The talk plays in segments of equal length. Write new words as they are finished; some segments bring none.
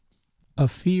Of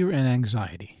Fear and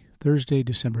Anxiety, Thursday,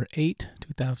 December 8,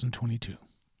 2022.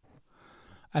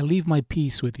 I leave my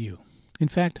peace with you. In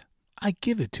fact, I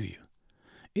give it to you.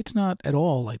 It's not at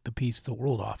all like the peace the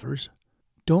world offers.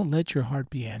 Don't let your heart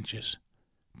be anxious.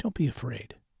 Don't be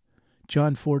afraid.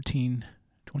 John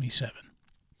 14:27.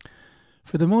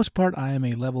 For the most part, I am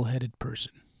a level-headed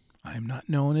person. I am not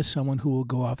known as someone who will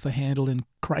go off the handle in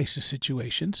crisis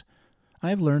situations. I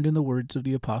have learned, in the words of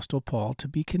the Apostle Paul, to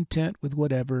be content with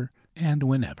whatever and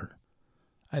whenever.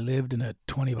 I lived in a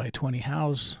 20 by 20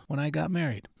 house when I got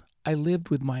married. I lived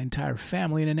with my entire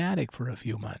family in an attic for a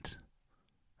few months.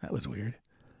 That was weird.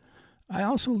 I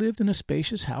also lived in a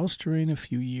spacious house during a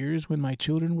few years when my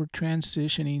children were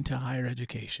transitioning to higher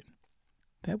education.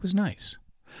 That was nice.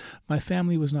 My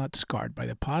family was not scarred by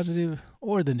the positive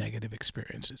or the negative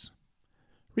experiences.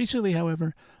 Recently,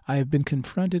 however, I have been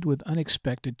confronted with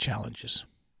unexpected challenges.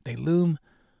 They loom,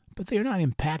 but they are not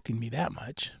impacting me that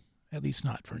much, at least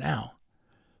not for now.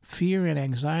 Fear and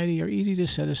anxiety are easy to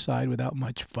set aside without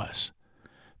much fuss.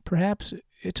 Perhaps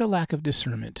it's a lack of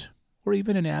discernment, or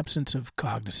even an absence of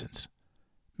cognizance.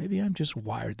 Maybe I'm just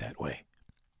wired that way.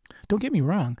 Don't get me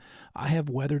wrong, I have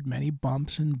weathered many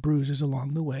bumps and bruises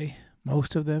along the way.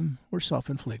 Most of them were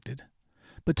self-inflicted.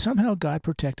 But somehow God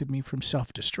protected me from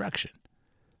self-destruction.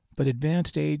 But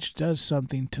advanced age does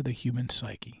something to the human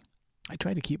psyche. I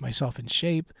try to keep myself in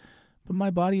shape, but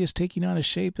my body is taking on a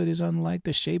shape that is unlike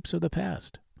the shapes of the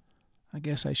past. I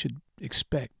guess I should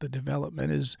expect the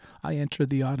development as I enter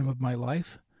the autumn of my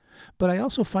life. But I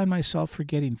also find myself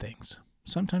forgetting things.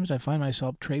 Sometimes I find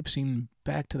myself traipsing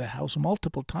back to the house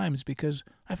multiple times because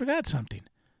I forgot something.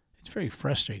 It's very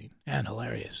frustrating and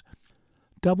hilarious.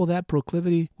 Double that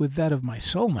proclivity with that of my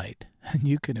soulmate, and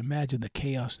you can imagine the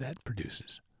chaos that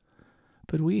produces.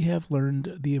 But we have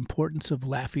learned the importance of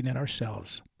laughing at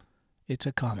ourselves. It's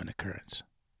a common occurrence.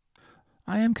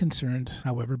 I am concerned,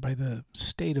 however, by the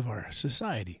state of our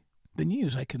society, the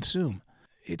news I consume.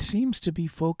 It seems to be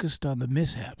focused on the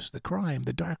mishaps, the crime,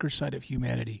 the darker side of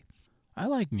humanity. I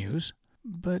like news,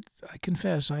 but I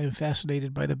confess I am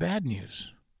fascinated by the bad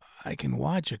news. I can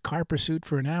watch a car pursuit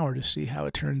for an hour to see how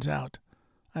it turns out.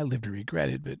 I live to regret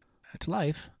it, but that's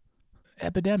life.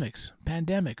 Epidemics,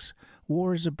 pandemics,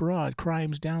 wars abroad,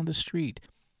 crimes down the street.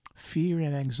 Fear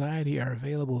and anxiety are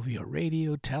available via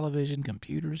radio, television,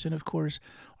 computers, and, of course,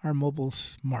 our mobile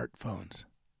smartphones.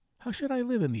 How should I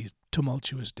live in these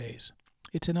tumultuous days?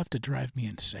 It's enough to drive me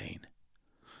insane.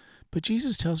 But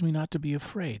Jesus tells me not to be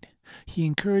afraid. He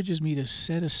encourages me to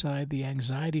set aside the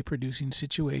anxiety-producing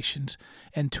situations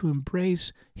and to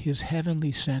embrace His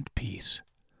heavenly sent peace.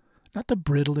 Not the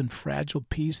brittle and fragile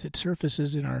peace that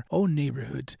surfaces in our own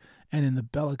neighborhoods and in the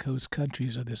bellicose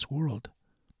countries of this world.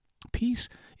 Peace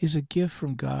is a gift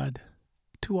from God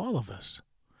to all of us.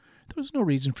 There is no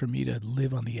reason for me to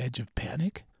live on the edge of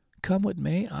panic. Come what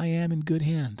may, I am in good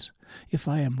hands. If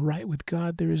I am right with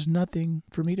God, there is nothing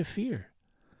for me to fear.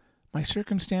 My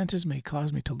circumstances may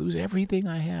cause me to lose everything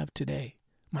I have today,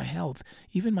 my health,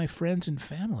 even my friends and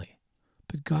family.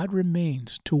 But God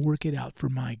remains to work it out for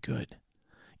my good.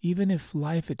 Even if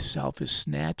life itself is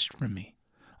snatched from me,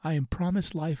 I am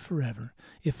promised life forever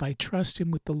if I trust Him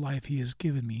with the life He has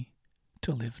given me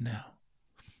to live now.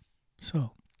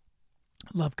 So,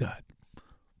 love God.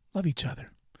 Love each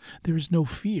other. There is no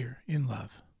fear in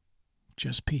love,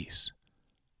 just peace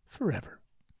forever.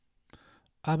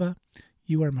 Abba,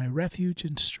 You are my refuge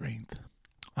and strength.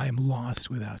 I am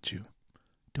lost without You.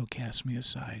 Don't cast me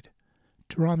aside.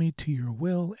 Draw me to Your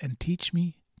will and teach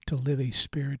me to live a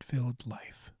Spirit-filled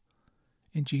life.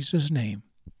 In Jesus' name,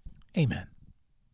 amen.